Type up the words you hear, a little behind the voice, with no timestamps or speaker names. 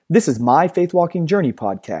This is my Faith Walking Journey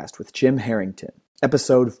podcast with Jim Harrington,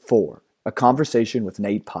 Episode 4, A Conversation with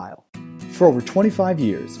Nate Pyle. For over 25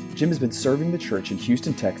 years, Jim has been serving the church in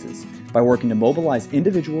Houston, Texas by working to mobilize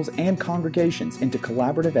individuals and congregations into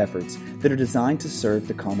collaborative efforts that are designed to serve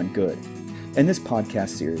the common good. In this podcast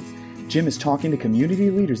series, Jim is talking to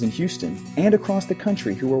community leaders in Houston and across the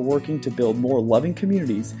country who are working to build more loving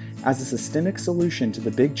communities as a systemic solution to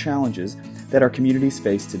the big challenges that our communities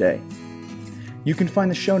face today. You can find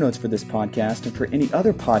the show notes for this podcast and for any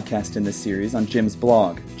other podcast in this series on Jim's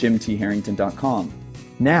blog, jimtharrington.com.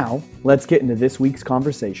 Now, let's get into this week's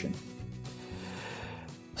conversation.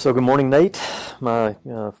 So good morning, Nate. My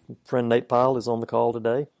friend Nate Pyle is on the call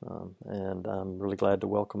today, and I'm really glad to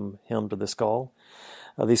welcome him to this call.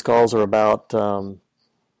 These calls are about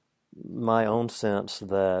my own sense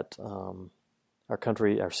that our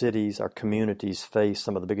country, our cities, our communities face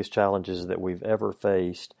some of the biggest challenges that we've ever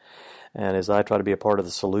faced. And as I try to be a part of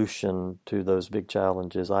the solution to those big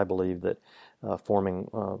challenges, I believe that forming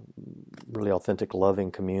really authentic,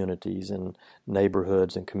 loving communities in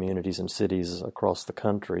neighborhoods and communities and cities across the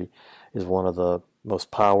country is one of the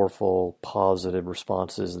most powerful, positive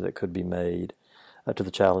responses that could be made to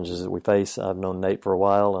the challenges that we face. I've known Nate for a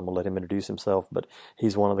while. I'm going to let him introduce himself, but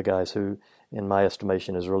he's one of the guys who, in my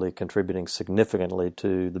estimation, is really contributing significantly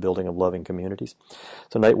to the building of loving communities.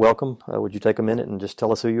 So Nate, welcome. Would you take a minute and just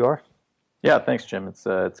tell us who you are? Yeah, thanks, Jim. It's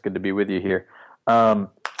good to be with you here. My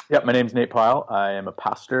name's Nate Pyle. I am a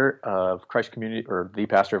pastor of Christ Community, or the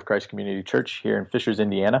pastor of Christ Community Church here in Fishers,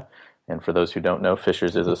 Indiana. And for those who don't know,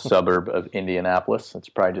 Fishers is a suburb of Indianapolis. It's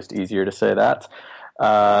probably just easier to say that.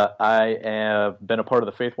 I have been a part of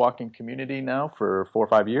the faith walking community now for 4 or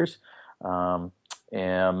 5 years.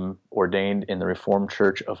 Am ordained in the Reformed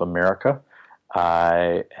Church of America.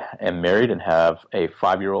 I am married and have a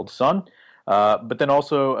 5-year-old son. But then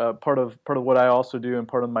also part of what I also do and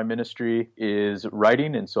part of my ministry is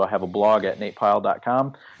writing, and so I have a blog at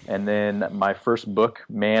natepyle.com. And then my first book,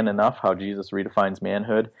 Man Enough: How Jesus Redefines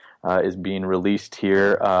Manhood, is being released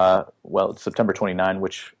here. It's September 29,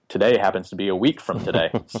 which today happens to be a week from today,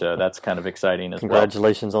 so that's kind of exciting as well.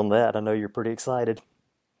 Congratulations on that! I know you're pretty excited.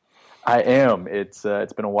 I am. It's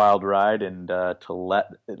been a wild ride, and to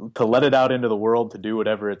let it out into the world to do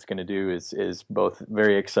whatever it's going to do is both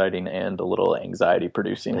very exciting and a little anxiety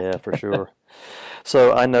producing. Yeah, for sure.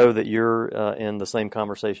 So I know that you're in the same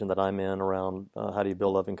conversation that I'm in around how do you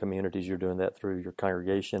build loving communities. You're doing that through your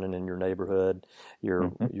congregation and in your neighborhood.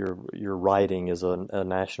 Your writing is a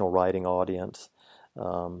national writing audience.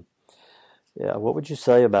 What would you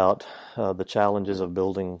say about the challenges of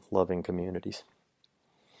building loving communities?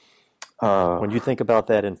 When you think about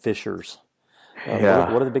that in Fishers, what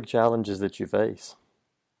are the big challenges that you face?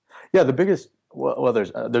 Yeah, the biggest,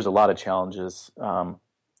 there's a lot of challenges.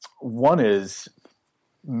 One is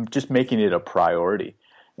just making it a priority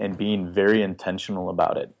and being very intentional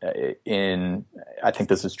about it. I think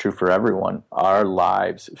this is true for everyone. Our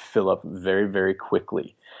lives fill up very, very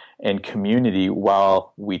quickly. And community,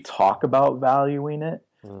 while we talk about valuing it,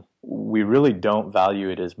 we really don't value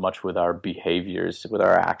it as much with our behaviors, with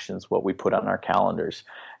our actions, what we put on our calendars.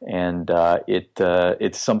 And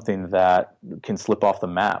it's something that can slip off the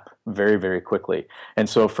map very, very quickly. And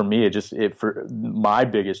so for me, for my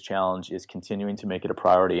biggest challenge is continuing to make it a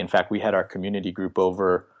priority. In fact, we had our community group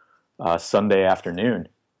over Sunday afternoon,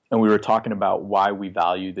 and we were talking about why we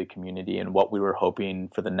value the community and what we were hoping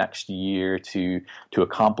for the next year to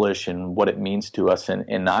accomplish and what it means to us.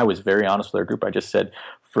 And I was very honest with our group. I just said,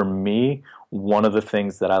 for me, one of the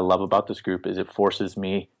things that I love about this group is it forces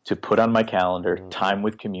me to put on my calendar time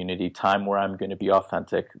with community, time where I'm going to be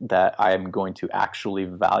authentic, that I am going to actually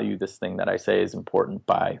value this thing that I say is important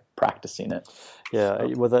by practicing it. Yeah,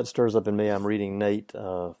 well, that stirs up in me. I'm reading Nate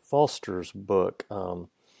Foster's book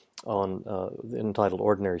entitled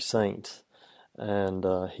Ordinary Saints, and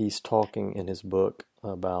he's talking in his book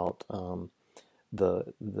about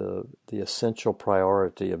the essential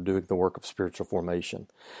priority of doing the work of spiritual formation.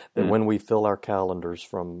 That when we fill our calendars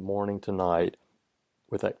from morning to night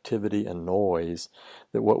with activity and noise,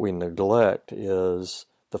 that what we neglect is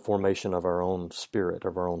the formation of our own spirit,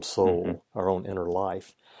 of our own soul, our own inner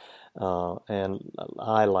life. And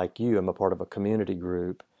I, like you, am a part of a community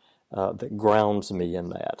group that grounds me in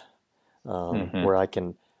that. Where I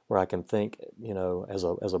can think, as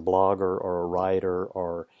a blogger or a writer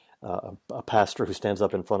or a pastor who stands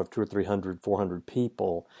up in front of 200 or 300, 400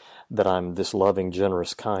 people, that I'm this loving,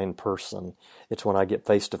 generous, kind person. It's when I get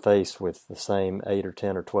face to face with the same 8 or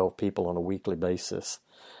 10 or 12 people on a weekly basis,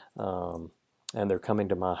 and they're coming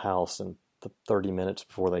to my house, and 30 minutes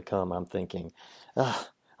before they come, I'm thinking,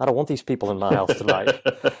 I don't want these people in my house tonight.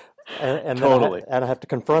 And Totally. then I have to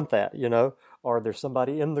confront that, or there's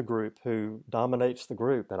somebody in the group who dominates the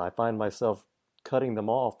group, and I find myself cutting them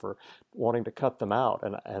off or wanting to cut them out.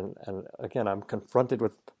 And again, I'm confronted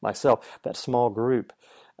with myself. That small group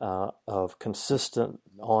of consistent,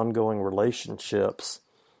 ongoing relationships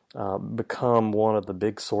become one of the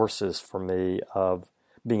big sources for me of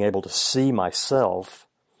being able to see myself.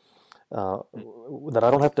 That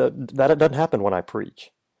I don't have to. That it doesn't happen when I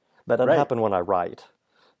preach. That doesn't Right. happen when I write.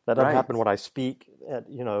 That doesn't Right. happen when I speak.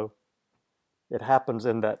 It happens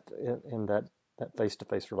in that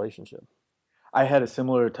face-to-face relationship. I had a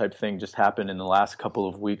similar type thing just happen in the last couple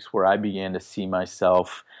of weeks where I began to see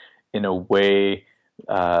myself in a way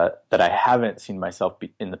that I haven't seen myself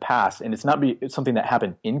in the past. And it's something that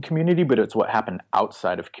happened in community, but it's what happened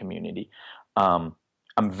outside of community.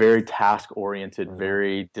 I'm very task-oriented, Mm-hmm.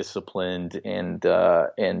 very disciplined, and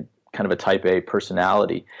kind of a type A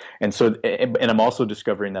personality. And so, and I'm also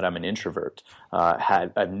discovering that I'm an introvert.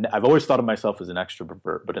 I've always thought of myself as an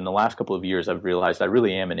extrovert, but in the last couple of years, I've realized I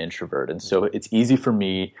really am an introvert. And so it's easy for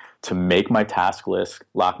me to make my task list,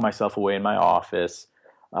 lock myself away in my office,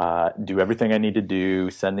 do everything I need to do,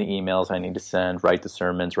 send the emails I need to send, write the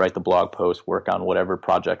sermons, write the blog posts, work on whatever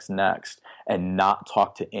project's next, and not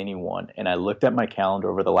talk to anyone. And I looked at my calendar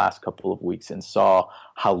over the last couple of weeks and saw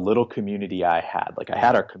how little community I had. Like I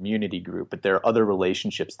had our community group, but there are other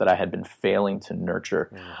relationships that I had been failing to nurture.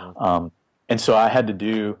 Mm-hmm. And so I had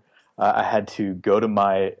to go to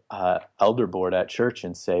my elder board at church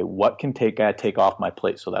and say, what can I take off my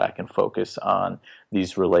plate so that I can focus on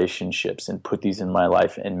these relationships and put these in my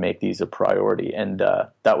life and make these a priority. And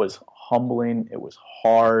that was humbling. It was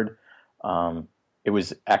hard. It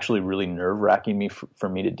was actually really nerve-wracking for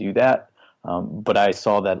me to do that. But I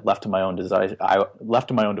saw that left to my own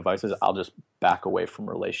devices, I'll just back away from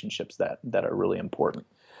relationships that are really important.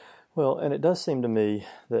 Well, and it does seem to me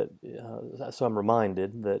that, so I'm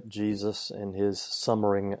reminded that Jesus in his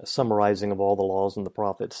summarizing of all the laws and the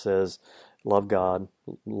prophets says, love God,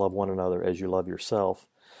 love one another as you love yourself.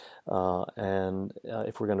 And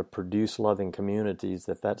if we're going to produce loving communities,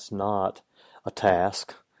 that's not a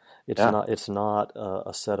task. It's not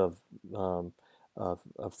a set of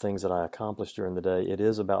things that I accomplish during the day. It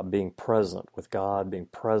is about being present with God, being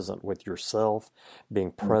present with yourself,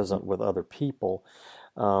 being present with other people.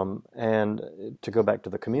 And to go back to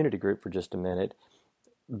the community group for just a minute,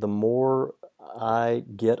 the more I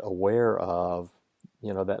get aware of,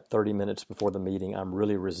 that 30 minutes before the meeting, I'm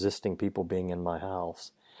really resisting people being in my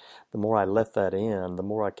house. The more I let that in, the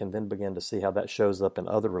more I can then begin to see how that shows up in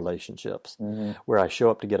other relationships, where I show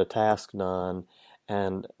up to get a task done,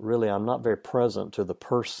 and really I'm not very present to the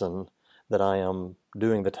person that I am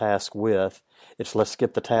doing the task with. It's let's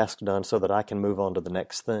get the task done so that I can move on to the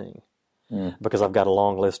next thing. Because I've got a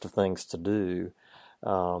long list of things to do.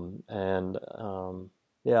 And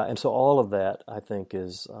so all of that, I think,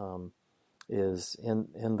 is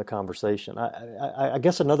in the conversation. I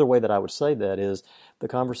guess another way that I would say that is the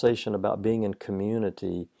conversation about being in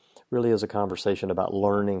community really is a conversation about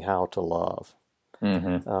learning how to love.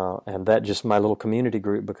 And that just my little community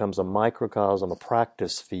group becomes a microcosm, a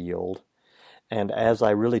practice field. And as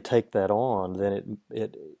I really take that on, then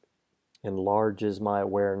it enlarges my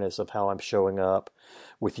awareness of how I'm showing up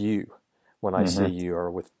with you when I see you,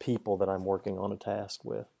 or with people that I'm working on a task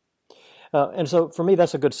with. And so for me,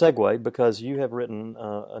 that's a good segue, because you have written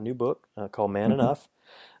a new book called Man Enough.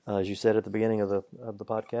 As you said at the beginning of the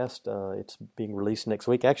podcast, it's being released next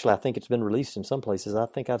week. Actually, I think it's been released in some places. I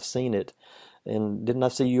think I've seen it. And didn't I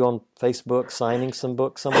see you on Facebook signing some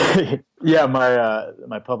books somewhere? Yeah,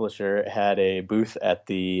 my publisher had a booth at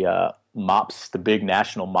the MOPS, the big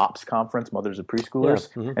national MOPS conference, Mothers of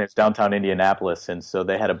Preschoolers, and it's downtown Indianapolis. And so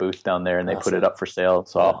they had a booth down there, and they put it up for sale.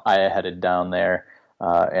 So I headed down there,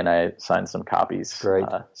 and I signed some copies. Great.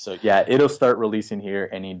 So yeah, it'll start releasing here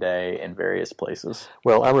any day in various places.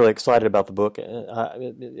 Well, I'm really excited about the book.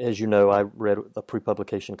 As you know, I read a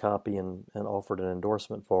pre-publication copy and offered an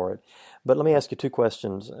endorsement for it. But let me ask you two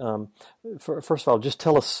questions. First of all, just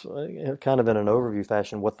tell us, kind of in an overview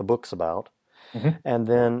fashion, what the book's about, and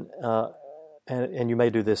then, and you may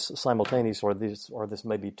do this simultaneously, or this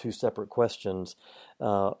may be two separate questions.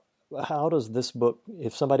 How does this book,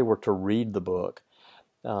 if somebody were to read the book,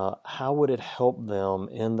 how would it help them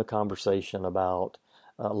in the conversation about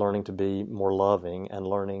learning to be more loving and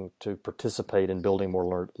learning to participate in building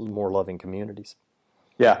more loving communities?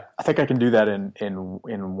 Yeah, I think I can do that in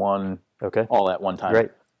one, all at one time.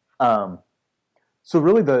 Great. So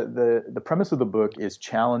really the premise of the book is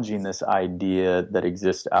challenging this idea that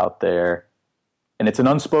exists out there, and it's an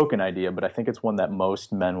unspoken idea, but I think it's one that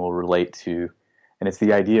most men will relate to, And it's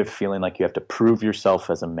the idea of feeling like you have to prove yourself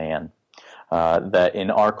as a man. That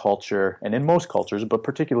in our culture, and in most cultures, but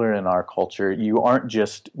particularly in our culture, you aren't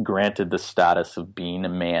just granted the status of being a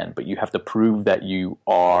man, but you have to prove that you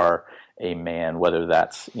are a man, whether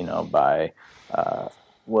that's, by,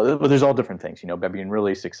 well, there's all different things, by being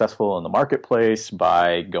really successful in the marketplace,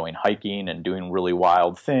 by going hiking and doing really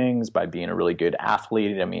wild things, by being a really good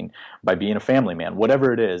athlete, by being a family man,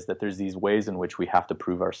 whatever it is, that there's these ways in which we have to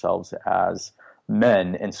prove ourselves as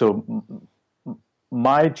men. And so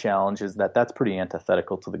my challenge is that that's pretty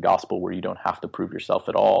antithetical to the gospel, where you don't have to prove yourself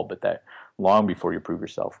at all, but that long before you prove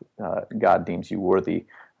yourself, God deems you worthy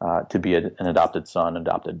to be an adopted son,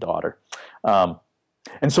 adopted daughter. And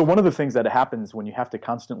so one of the things that happens when you have to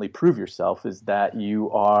constantly prove yourself is that you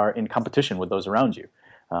are in competition with those around you,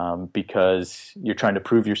 because you're trying to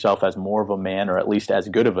prove yourself as more of a man, or at least as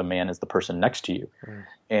good of a man as the person next to you.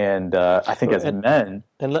 And I think as men...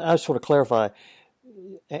 And I just want to clarify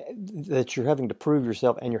that you're having to prove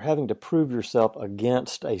yourself, and you're having to prove yourself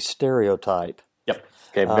against a stereotype. Yep.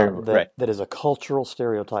 Okay. Right. That is a cultural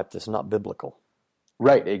stereotype that's not biblical.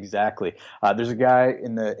 Right. Exactly. There's a guy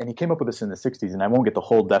and he came up with this in the 60s, and I won't get the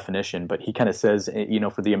whole definition, but he kind of says,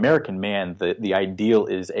 for the American man, the ideal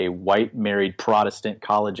is a white, married, Protestant,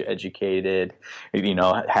 college educated,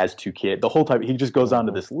 has 2 kids, the whole type. He just goes on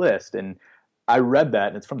to this list. And I read that,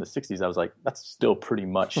 and it's from the 60s. I was like, that's still pretty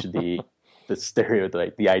much the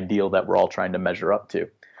stereotype, the ideal that we're all trying to measure up to.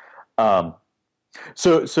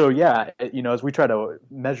 So yeah, as we try to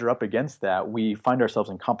measure up against that, we find ourselves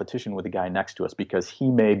in competition with the guy next to us, because he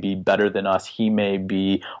may be better than us, he may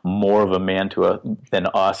be more of a man than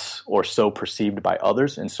us, or so perceived by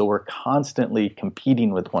others, and so we're constantly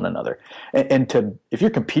competing with one another. If you're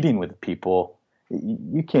competing with people,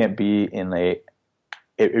 you can't be in a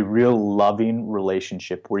real loving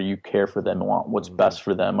relationship where you care for them and want what's best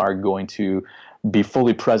for them, are going to be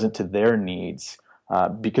fully present to their needs.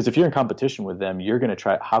 Because if you're in competition with them, you're going to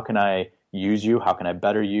try, how can I use you? How can I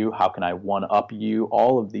better you? How can I one-up you?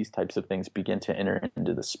 All of these types of things begin to enter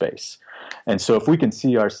into the space. And so if we can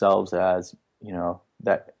see ourselves as,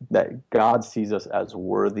 that God sees us as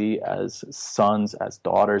worthy, as sons, as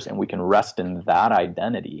daughters, and we can rest in that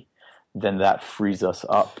identity, then that frees us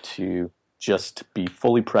up to just be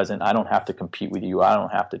fully present. I don't have to compete with you. I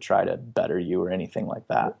don't have to try to better you or anything like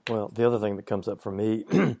that. Well, the other thing that comes up for me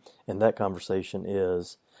in that conversation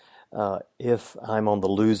is if I'm on the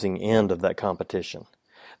losing end of that competition,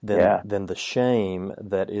 then the shame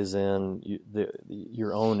that is in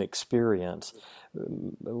your own experience,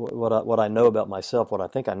 what I know about myself, what I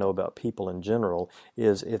think I know about people in general,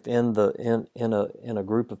 is if in a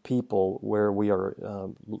group of people where we are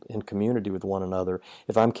in community with one another,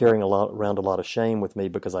 if I'm carrying around a lot of shame with me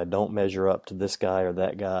because I don't measure up to this guy or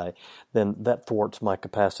that guy, then that thwarts my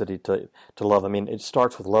capacity to love. I mean, it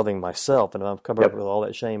starts with loving myself, and if I'm covered up with all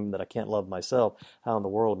that shame that I can't love myself, how in the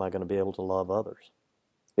world am I going to be able to love others?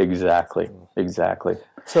 Exactly.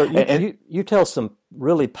 So you tell some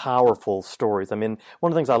really powerful stories. I mean,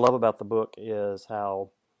 one of the things I love about the book is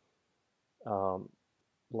how,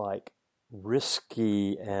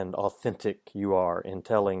 risky and authentic you are in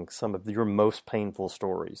telling some of your most painful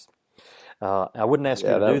stories. I wouldn't ask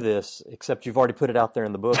you to do this, except you've already put it out there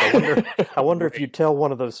in the book. I wonder if you tell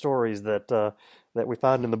one of those stories that we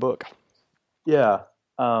find in the book. Yeah.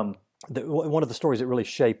 One of the stories that really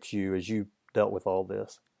shaped you as you dealt with all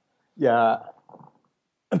this. Yeah,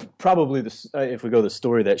 probably if we go, the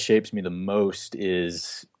story that shapes me the most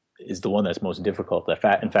is the one that's most difficult.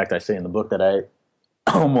 In fact, I say in the book that I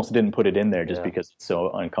almost didn't put it in there just because it's so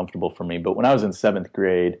uncomfortable for me. But when I was in 7th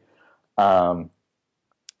grade, for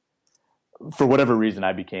whatever reason,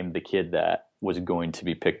 I became the kid that was going to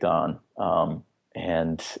be picked on.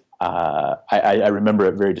 And I remember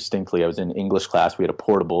it very distinctly. I was in English class. We had a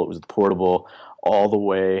portable. It was the portable all the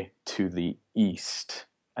way to the east.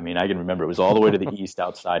 I mean, I can remember it was all the way to the east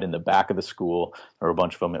outside in the back of the school. There were a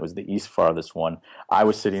bunch of them. It was the east farthest one. I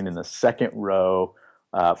was sitting in the second row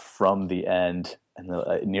from the end and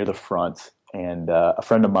near the front. And a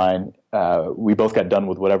friend of mine, we both got done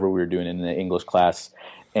with whatever we were doing in the English class.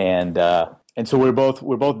 And so we're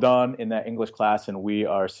both done in that English class, and we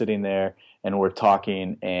are sitting there and we're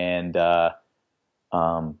talking, and all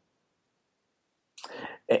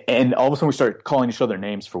of a sudden we start calling each other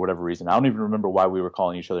names for whatever reason. I don't even remember why we were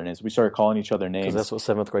calling each other names. We started calling each other names. Because that's what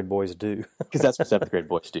 7th grade boys do. Because that's what 7th grade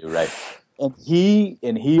boys do, right? And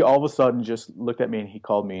he all of a sudden just looked at me and he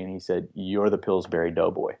called me and he said, "You're the Pillsbury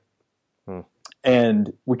Doughboy."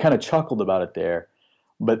 And we kind of chuckled about it there.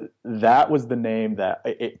 But that was the name that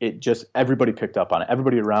it just, everybody picked up on it.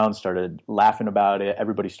 Everybody around started laughing about it.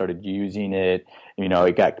 Everybody started using it.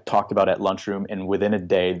 It got talked about at lunchroom, and within a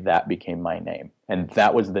day that became my name. And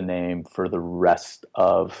that was the name for the rest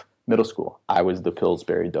of middle school. I was the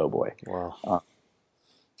Pillsbury Doughboy. Wow.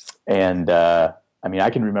 I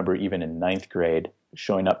can remember even in ninth grade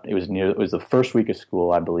showing up. It was the first week of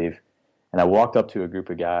school, I believe. And I walked up to a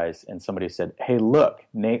group of guys, and somebody said, "Hey, look,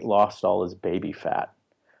 Nate lost all his baby fat.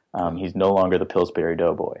 He's no longer the Pillsbury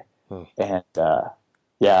Doughboy." And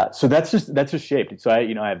so that's just shaped. So I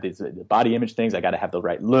have these body image things. I got to have the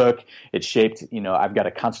right look. It's shaped. I've got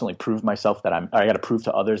to constantly prove myself I got to prove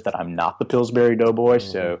to others that I'm not the Pillsbury Doughboy.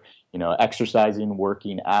 So exercising,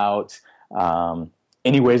 working out.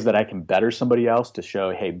 Any ways that I can better somebody else to show,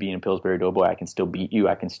 hey, being a Pillsbury Doughboy, I can still beat you.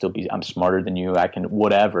 I'm smarter than you. I can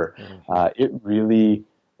whatever. It really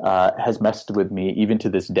has messed with me even to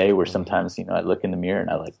this day, where sometimes I look in the mirror and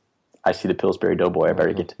I see the Pillsbury Doughboy. I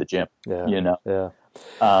better get to the gym.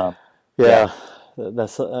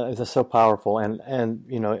 That's so powerful, and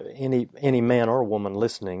any man or woman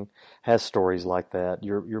listening has stories like that.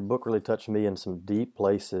 Your book really touched me in some deep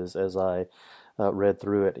places as I read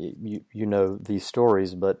through it. You know these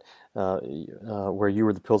stories, but where you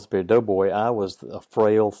were the Pillsbury Doughboy, I was a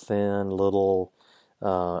frail, thin little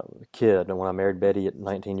kid. And when I married Betty at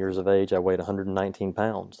 19 years of age, I weighed 119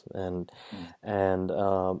 pounds, and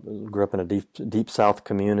grew up in a deep South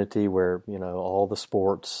community where all the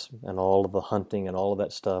sports and all of the hunting and all of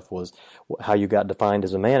that stuff was how you got defined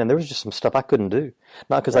as a man. And there was just some stuff I couldn't do,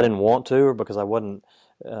 not because I didn't want to or because I wasn't.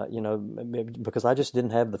 Because I just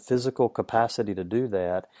didn't have the physical capacity to do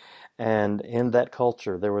that. And in that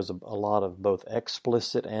culture, there was a lot of both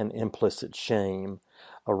explicit and implicit shame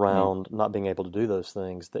around not being able to do those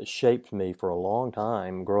things that shaped me for a long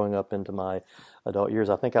time growing up into my adult years.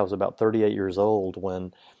 I think I was about 38 years old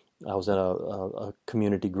when I was in a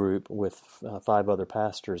community group with 5 other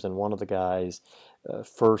pastors, and one of the guys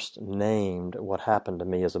first named what happened to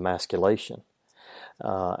me as emasculation.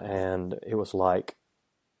 And it was like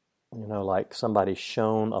somebody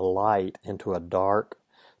shone a light into a dark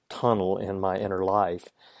tunnel in my inner life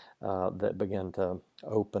that began to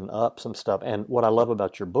open up some stuff. And what I love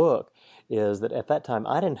about your book is that at that time,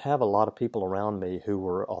 I didn't have a lot of people around me who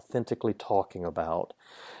were authentically talking about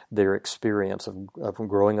their experience of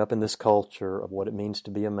growing up in this culture, of what it means to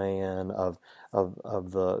be a man, of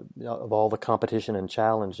all the competition and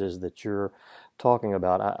challenges that you're talking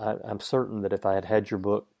about. I'm certain that if I had had your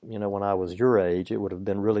book, when I was your age, it would have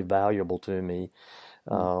been really valuable to me,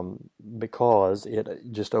 because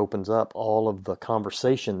it just opens up all of the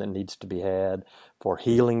conversation that needs to be had for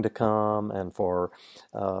healing to come, and for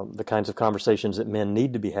the kinds of conversations that men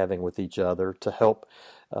need to be having with each other to help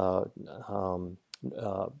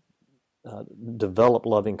develop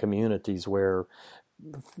loving communities where,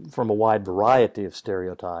 from a wide variety of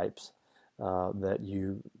stereotypes, that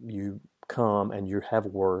you come and you have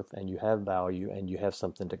worth and you have value and you have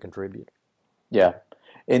something to contribute. Yeah.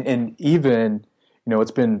 And even,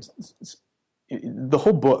 it's been, the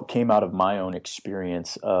whole book came out of my own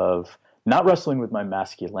experience of not wrestling with my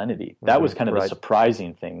masculinity. That was kind of the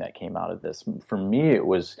surprising thing that came out of this. For me, it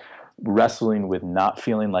was wrestling with not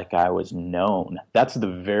feeling like I was known. That's the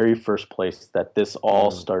very first place that this all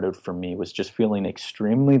started for me, was just feeling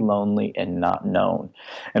extremely lonely and not known.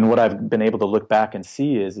 And what I've been able to look back and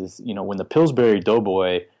see is when the Pillsbury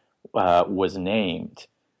Doughboy was named,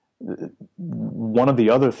 one of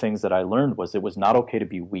the other things that I learned was it was not okay to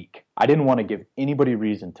be weak. I didn't want to give anybody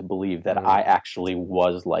reason to believe that I actually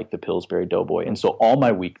was like the Pillsbury Doughboy. And so all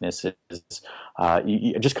my weaknesses,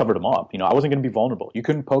 I just covered them up. I wasn't going to be vulnerable. You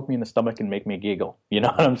couldn't poke me in the stomach and make me giggle. You know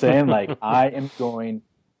what I'm saying? Like, I am going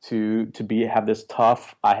to have this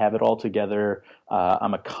tough, I have it all together,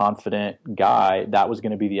 I'm a confident guy. That was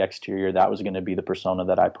going to be the exterior. That was going to be the persona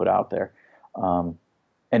that I put out there.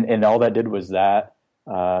 And all that did was that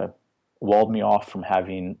walled me off from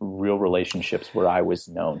having real relationships where I was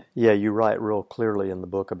known. Yeah, you write real clearly in the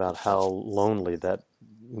book about how lonely that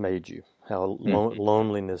made you. How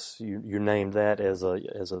loneliness, you named that as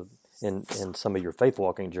in some of your faith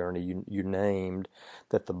walking journey, you named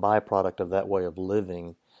that the byproduct of that way of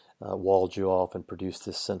living walled you off and produced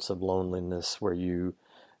this sense of loneliness where you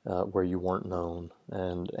weren't known,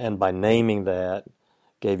 and by naming that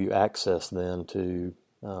gave you access then to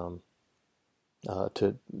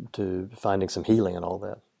finding some healing and all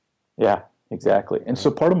that. Yeah, exactly. And so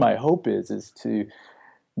part of my hope is to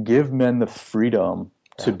give men the freedom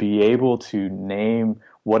to be able to name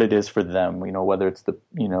what it is for them, whether it's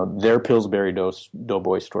their Pillsbury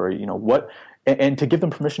Doughboy story, what and to give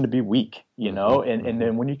them permission to be weak, and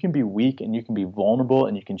then when you can be weak and you can be vulnerable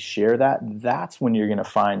and you can share that, that's when you're going to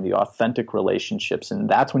find the authentic relationships, and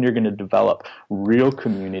that's when you're going to develop real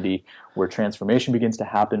community where transformation begins to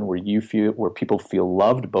happen, where people feel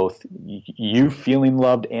loved, both you feeling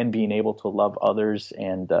loved and being able to love others,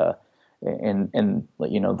 and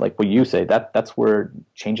like what you say, that's where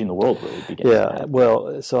changing the world really begins. Yeah,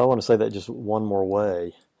 well, so I want to say that just one more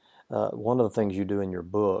way. One of the things you do in your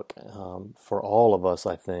book, for all of us,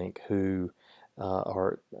 I think, who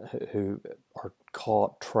are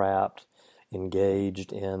caught, trapped,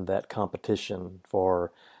 engaged in that competition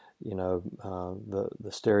for, the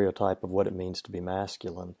stereotype of what it means to be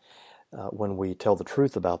masculine. When we tell the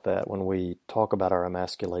truth about that, when we talk about our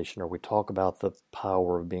emasculation, or we talk about the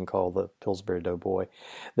power of being called the Pillsbury Doughboy,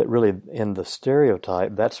 that really in the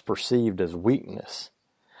stereotype that's perceived as weakness.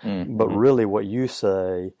 Mm-hmm. But really, what you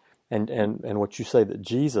say. And what you say that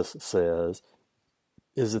Jesus says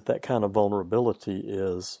is that kind of vulnerability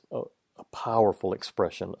is a powerful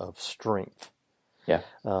expression of strength. Yeah.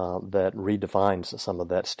 That redefines some of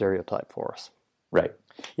that stereotype for us. Right.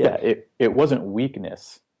 Yeah. It wasn't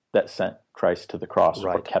weakness that sent Christ to the cross,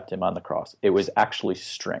 right, or kept him on the cross. It was actually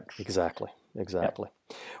strength. Exactly. Yeah.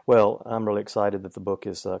 Well, I'm really excited that the book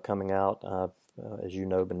is coming out. As you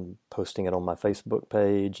know, been posting it on my Facebook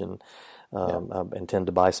page, and I intend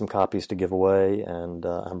to buy some copies to give away, and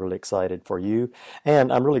I'm really excited for you.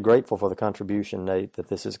 And I'm really grateful for the contribution, Nate, that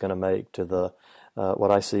this is going to make to the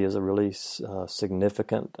what I see as a really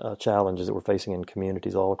significant challenges that we're facing in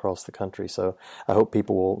communities all across the country. So I hope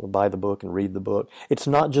people will buy the book and read the book. It's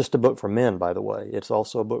not just a book for men, by the way. It's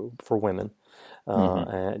also a book for women.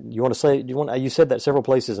 And you said that several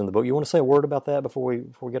places in the book. You want to say a word about that before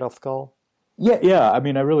we get off the call? Yeah. I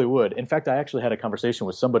mean, I really would. In fact, I actually had a conversation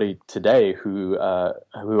with somebody today who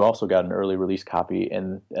also got an early release copy,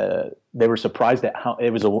 and they were surprised at how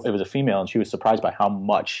it was a female, and she was surprised by how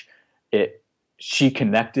much she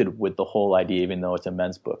connected with the whole idea, even though it's a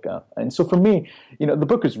men's book. And so for me, the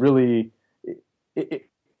book is really,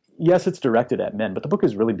 yes, it's directed at men, but the book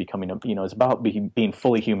is really becoming it's about being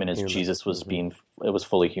fully human as Jesus was was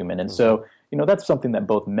fully human. And so, that's something that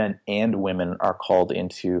both men and women are called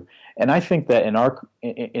into. And I think that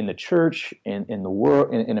in the church, in the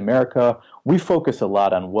world, in America, we focus a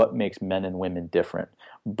lot on what makes men and women different.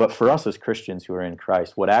 But for us as Christians who are in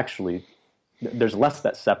Christ, there's less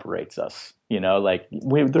that separates us.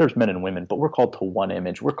 There's men and women, but we're called to one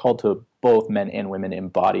image. We're called to both men and women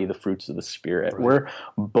embody the fruits of the Spirit. Right. We're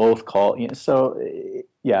both called. So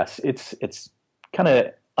yes, it's kind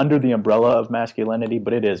of under the umbrella of masculinity,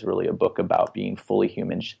 but it is really a book about being fully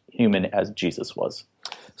human as Jesus was.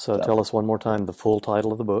 So tell us one more time the full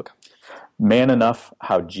title of the book. Man Enough: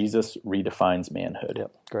 How Jesus Redefines Manhood.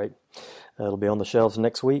 Yep, great. It'll be on the shelves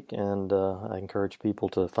next week, and I encourage people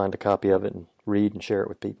to find a copy of it and read and share it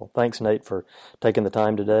with people. Thanks, Nate, for taking the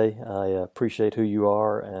time today. I appreciate who you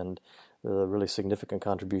are and the really significant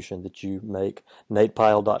contribution that you make.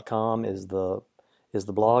 NatePyle.com is the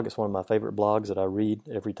blog. It's one of my favorite blogs that I read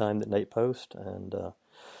every time that Nate posts, and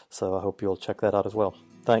so I hope you'll check that out as well.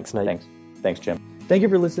 Thanks, Nate. Thanks, Jim. Thank you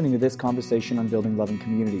for listening to this conversation on building loving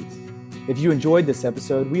communities. If you enjoyed this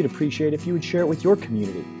episode, we'd appreciate if you would share it with your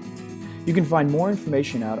community. You can find more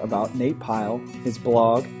information out about Nate Pyle, his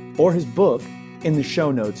blog, or his book in the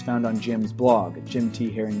show notes found on Jim's blog at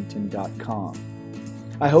jimtharrington.com.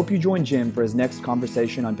 I hope you join Jim for his next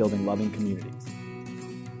conversation on building loving communities.